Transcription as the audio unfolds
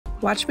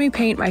Watch me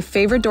paint my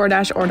favorite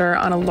DoorDash order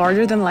on a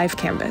larger-than-life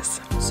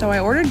canvas. So I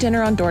ordered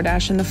dinner on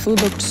DoorDash and the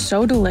food looked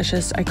so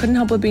delicious, I couldn't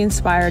help but be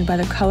inspired by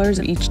the colors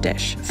of each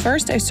dish.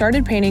 First, I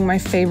started painting my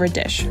favorite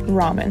dish,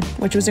 ramen,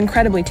 which was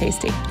incredibly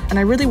tasty, and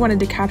I really wanted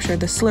to capture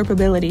the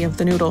slurpability of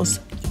the noodles.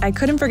 I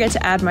couldn't forget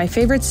to add my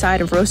favorite side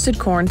of roasted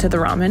corn to the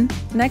ramen.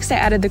 Next, I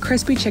added the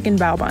crispy chicken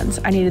bao buns.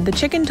 I needed the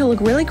chicken to look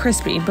really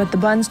crispy, but the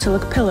buns to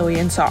look pillowy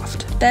and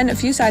soft. Then a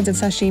few sides of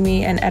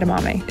sashimi and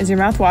edamame. Is your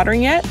mouth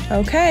watering yet?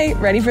 Okay,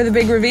 ready for the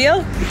big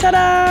reveal?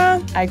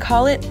 Ta-da! I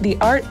call it the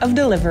art of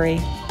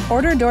delivery.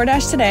 Order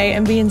DoorDash today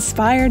and be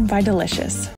inspired by delicious.